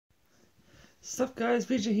Sup guys,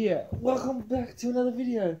 Peter here. Welcome back to another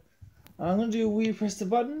video. I'm gonna do we press the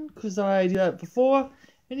button because I did that before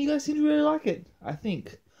and you guys seem to really like it, I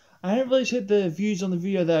think. I haven't really checked the views on the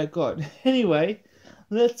video that I got. Anyway,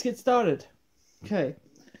 let's get started. Okay.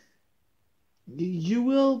 You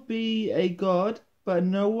will be a god, but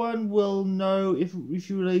no one will know if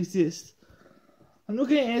you really exist. I'm not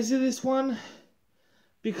gonna answer this one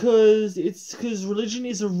because religion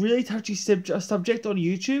is a really touchy subject on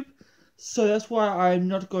YouTube. So that's why I'm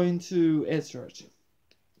not going to answer it.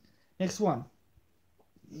 Next one.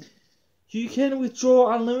 You can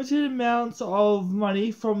withdraw unlimited amounts of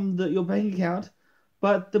money from your bank account,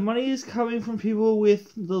 but the money is coming from people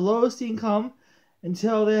with the lowest income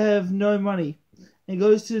until they have no money. And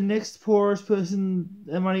goes to the next poorest person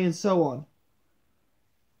their money and so on.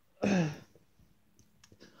 I'm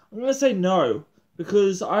going to say no,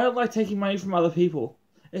 because I don't like taking money from other people,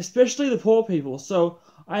 especially the poor people. So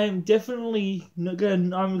I am definitely not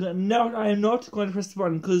going. I am not going to press the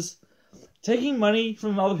button because taking money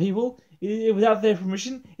from other people without their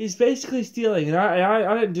permission is basically stealing, and I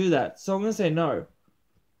don't do that. So I'm gonna say no.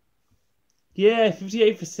 Yeah,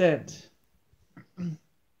 58%.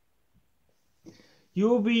 You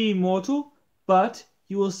will be immortal, but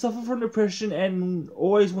you will suffer from depression and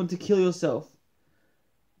always want to kill yourself.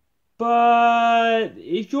 But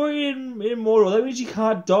if you're immortal, that means you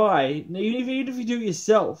can't die, even if you do it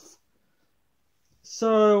yourself.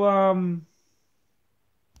 So,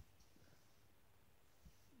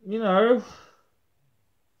 you know,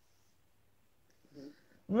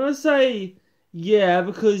 I'm gonna say yeah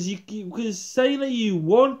because saying that you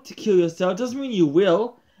want to kill yourself doesn't mean you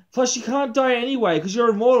will. Plus, you can't die anyway because you're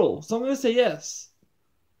immortal. So I'm gonna say yes.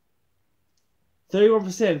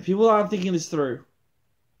 31%. People aren't thinking this through.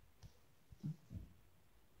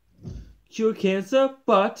 Cure cancer,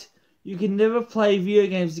 but you can never play video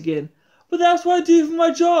games again. But that's what I do for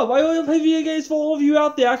my job. I only play video games for all of you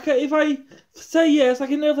out there. If I say yes, I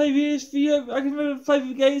can never play videos for you. I can never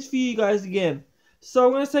play games for you guys again. So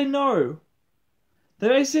I'm gonna say no.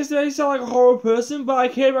 That makes sense. That makes me sound like a horrible person, but I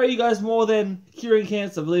care about you guys more than curing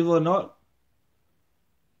cancer. Believe it or not.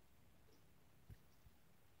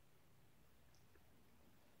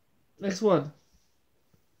 Next one.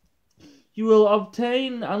 You will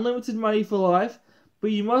obtain unlimited money for life,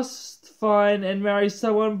 but you must find and marry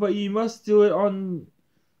someone, but you must do it on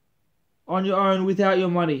your own without your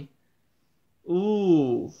money.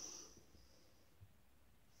 Ooh.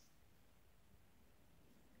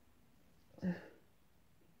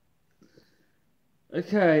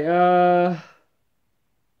 Okay,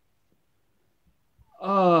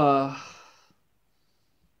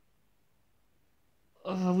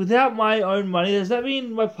 without my own money, does that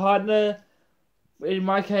mean my partner, in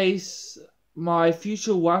my case, my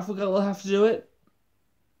future wife will have to do it?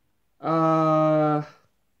 I'm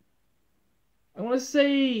gonna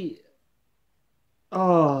say, if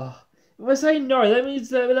I say no, that means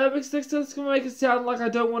that's gonna make it sound like I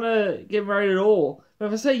don't want to get married at all. But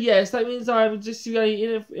if I say yes, that means I'm just going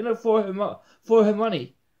in it for her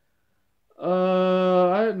money.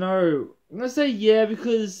 I don't know. I'm gonna say yeah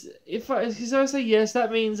because if I say yes,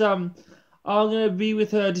 that means I'm gonna be with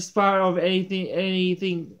her despite of anything.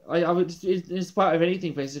 In spite of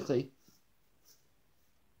anything, basically.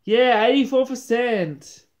 Yeah,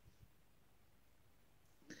 84%.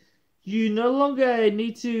 You no longer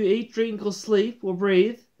need to eat, drink, or sleep or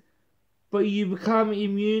breathe, but you become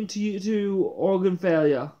immune to organ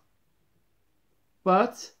failure.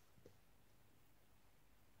 But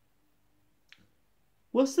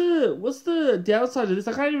what's the downside of this?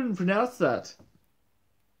 I can't even pronounce that.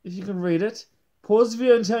 If you can read it. Pause the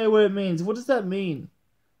video and tell me what it means. What does that mean?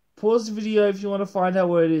 Pause the video if you want to find out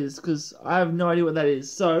what it is, because I have no idea what that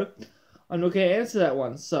is. So, I'm not going to answer that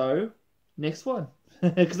one. So, next one.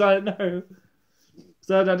 Because I don't know.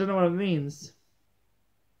 So, I don't know what it means.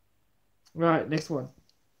 Right, next one.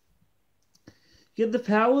 Get the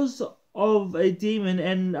powers of a demon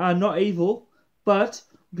and are not evil, but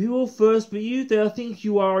people first meet you, they'll think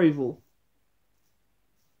you are evil.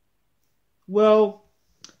 Well,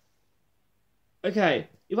 okay,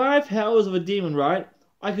 if I have powers of a demon, right,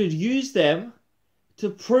 I could use them to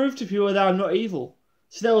prove to people that I'm not evil.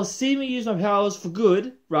 So they will see me use my powers for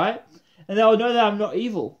good, right, and they will know that I'm not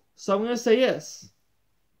evil. So I'm going to say yes.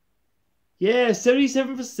 Yeah,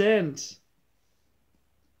 77%.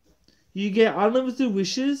 You get unlimited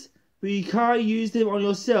wishes, but you can't use them on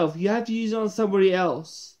yourself. You have to use it on somebody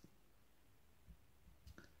else.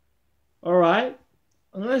 Alright.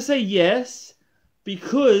 I'm going to say yes,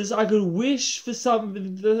 because I could wish for someone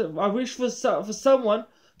to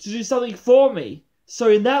do something for me. So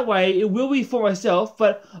in that way, it will be for myself,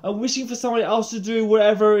 but I'm wishing for somebody else to do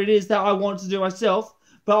whatever it is that I want to do myself,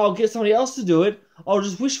 but I'll get somebody else to do it. I'll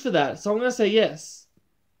just wish for that. So I'm going to say yes.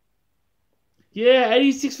 Yeah,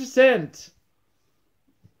 86%.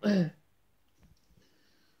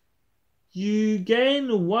 You gain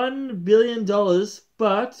 $1 billion,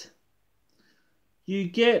 but you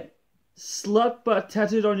get slut butt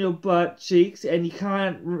tattooed on your butt cheeks and you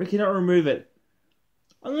cannot remove it.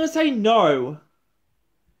 I'm going to say no.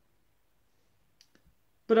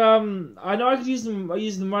 But I know I could use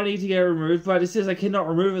the money to get it removed, but it says I cannot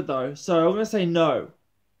remove it though. So I'm going to say no.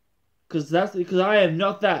 Because I am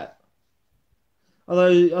not that.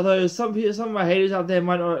 Although some of my haters out there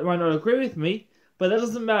might not agree with me, but that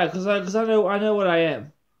doesn't matter because I know what I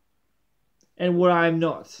am and what I am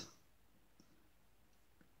not.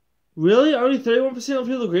 Really? Only 31% of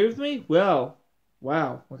people agree with me? Well,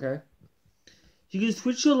 wow. Okay. You can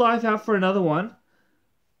switch your life out for another one,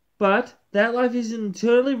 but that life is an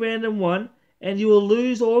eternally random one, and you will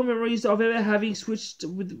lose all memories of ever having switched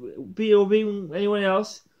with being anyone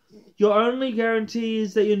else. Your only guarantee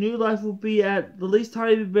is that your new life will be at the least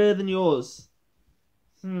tiny bit better than yours.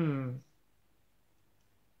 Someone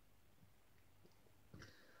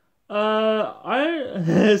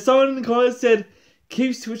in the comments said,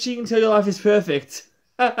 keep switching until your life is perfect.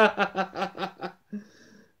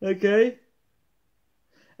 Okay.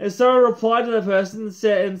 And someone replied to the person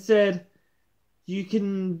and said, you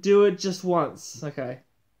can do it just once. Okay.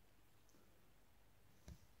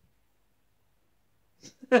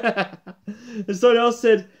 And someone else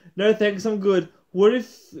said, no thanks, I'm good. What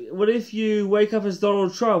if you wake up as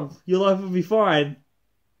Donald Trump? Your life will be fine.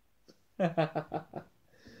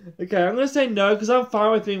 Okay, I'm going to say no because I'm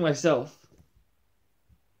fine with being myself.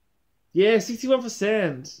 Yeah,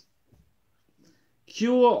 61%.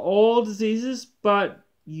 Cure all diseases, but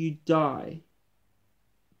you die.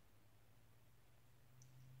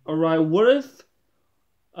 Alright, what if...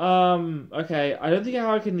 okay, I don't think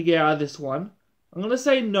how I can get out of this one. I'm going to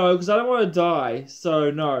say no, because I don't want to die,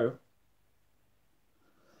 so no.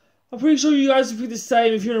 I'm pretty sure you guys would pick the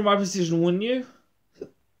same if you're in my position, wouldn't you?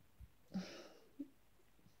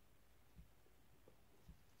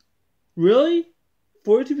 Really?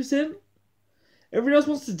 42%? Everyone else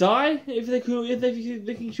wants to die if they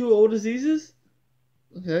can cure all diseases?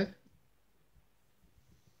 Okay.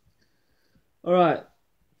 Alright.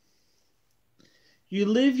 You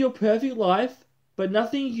live your perfect life, but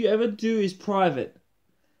nothing you ever do is private.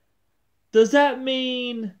 Does that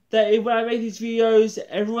mean that when I make these videos,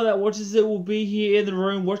 everyone that watches it will be here in the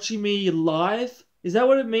room watching me live? Is that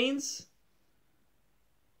what it means?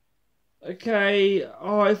 Okay,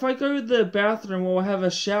 oh, if I go to the bathroom or have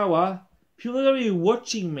a shower, people are going to be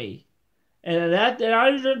watching me. And I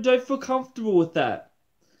don't feel comfortable with that.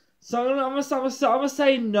 So I'm gonna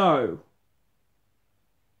say no.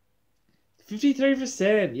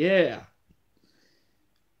 53%, yeah.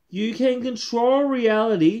 You can control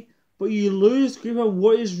reality, but you lose grip on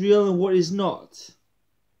what is real and what is not.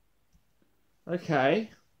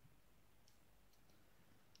 Okay.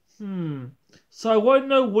 So I won't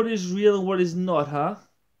know what is real and what is not, huh?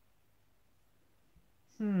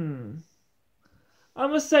 I'm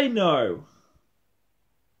gonna say no.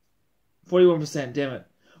 41%, damn it.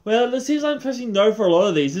 Well, it seems I'm pressing no for a lot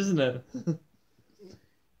of these, isn't it?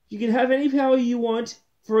 You can have any power you want.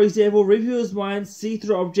 For example, read people's minds, see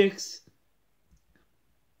through objects.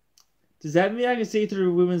 Does that mean I can see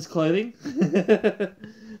through women's clothing?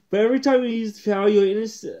 But every time you use the power,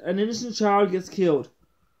 an innocent child gets killed.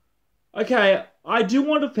 Okay, I do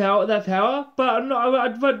want that power,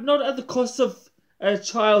 but not at the cost of a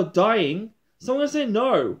child dying. So I'm gonna say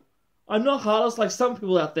no. I'm not heartless like some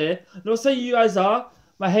people out there. I'm not saying you guys are.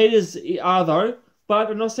 My haters are though,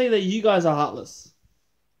 but I'm not saying that you guys are heartless.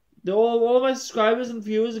 All of my subscribers and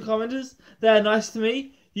viewers and commenters that are nice to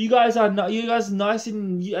me, you guys are nice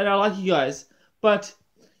and I like you guys. But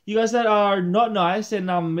you guys that are not nice and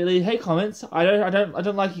really hate comments, I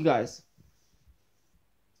don't like you guys.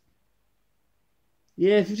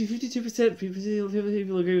 Yeah, 52%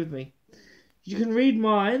 people agree with me. You can read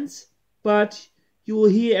minds, but you will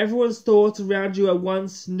hear everyone's thoughts around you at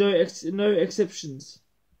once. No exceptions.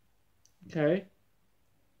 Okay.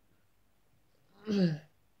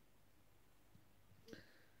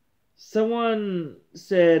 Someone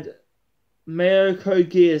said, Mayo Code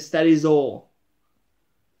Geass, that is all.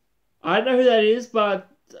 I don't know who that is, but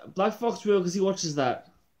Black Fox will because he watches that.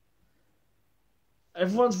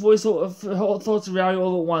 Everyone's voice thoughts around me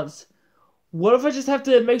all at once. What if I just have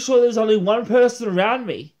to make sure there's only one person around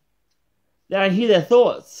me that I hear their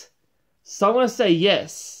thoughts? So I'm going to say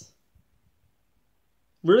yes.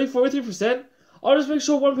 Really? 43%? I'll just make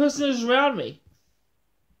sure one person is around me.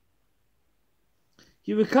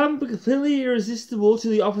 You become completely irresistible to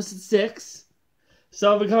the opposite sex.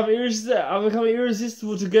 So I've become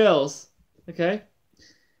irresistible to girls. Okay?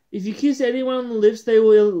 If you kiss anyone on the lips, they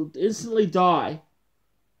will instantly die.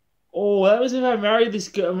 Oh, that means if I marry this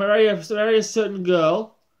girl, marry a certain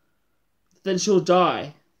girl, then she'll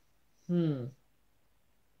die.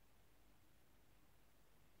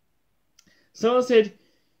 Someone said,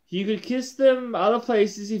 you could kiss them other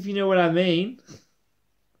places if you know what I mean.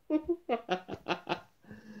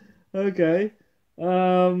 Okay.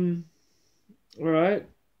 Alright.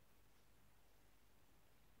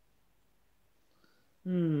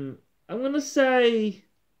 I'm gonna say...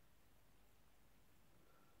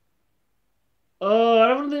 Oh, I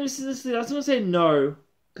don't want to listen to this. I was gonna say no.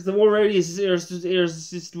 Because I'm already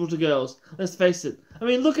irresistible to girls. Let's face it. I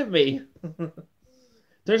mean, look at me.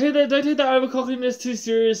 Don't take that overcockiness too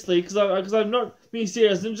seriously, because I'm not being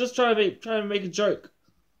serious. I'm just trying to make a joke.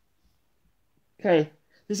 Okay,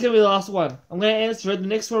 this is gonna be the last one. I'm gonna answer it. The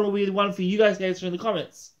next one will be the one for you guys to answer in the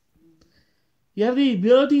comments. You have the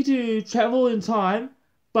ability to travel in time,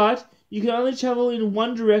 but you can only travel in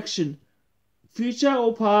one direction, future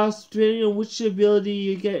or past, depending on which ability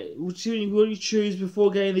you get, which ability you choose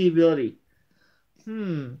before getting the ability.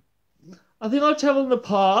 I think I'll travel in the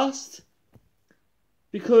past,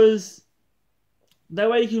 because that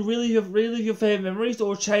way you can relive your favorite memories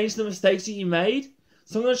or change the mistakes that you made.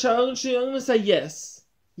 So I'm gonna say yes.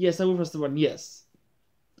 Yes, I will press the button. Yes.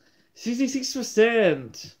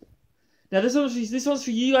 66%. Now this one's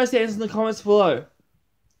for you guys to answer in the comments below.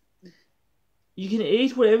 You can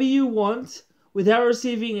eat whatever you want without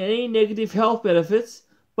receiving any negative health benefits,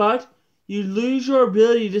 but you lose your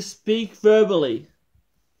ability to speak verbally.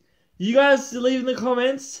 You guys leave in the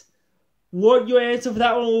comments what your answer for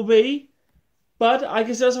that one will be. But I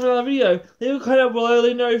guess that's for another video. Leave a comment below. Let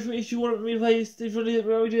me know if you want me to play. If you want me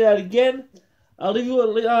to do that again. I love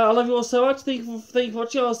you all so much. Thank you for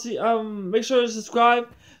watching. I'll see. Make sure to subscribe.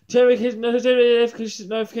 Turn notifications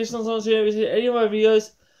on so you don't miss any of my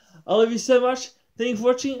videos. I love you so much. Thank you for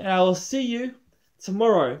watching, and I will see you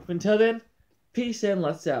tomorrow. Until then, peace and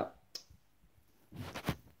lights out.